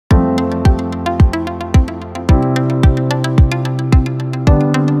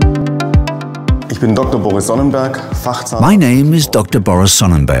My name is Dr. Boris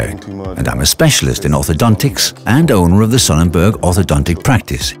Sonnenberg, and I'm a specialist in orthodontics and owner of the Sonnenberg orthodontic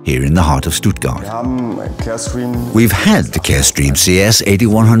practice here in the heart of Stuttgart. We've had the Carestream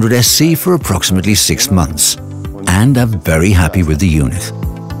CS8100SC for approximately 6 months and are very happy with the unit.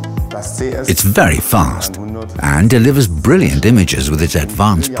 It's very fast and delivers brilliant images with its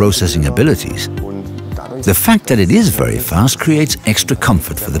advanced processing abilities. The fact that it is very fast creates extra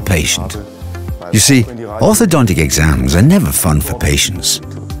comfort for the patient. You see, orthodontic exams are never fun for patients.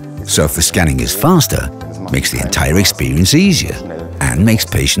 So if the scanning is faster, it makes the entire experience easier and makes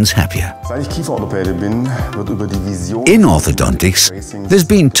patients happier. In orthodontics, there's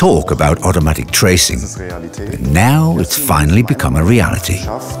been talk about automatic tracing, but now it's finally become a reality.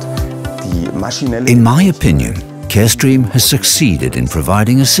 In my opinion, Carestream has succeeded in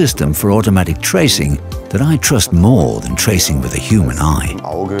providing a system for automatic tracing that I trust more than tracing with a human eye.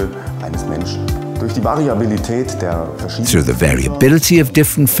 Through the variability of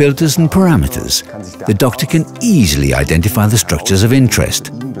different filters and parameters, the doctor can easily identify the structures of interest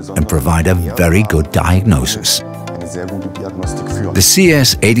and provide a very good diagnosis. The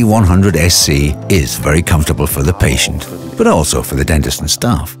CS8100SC is very comfortable for the patient, but also for the dentist and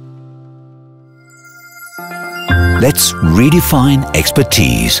staff. Let's redefine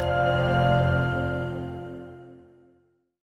expertise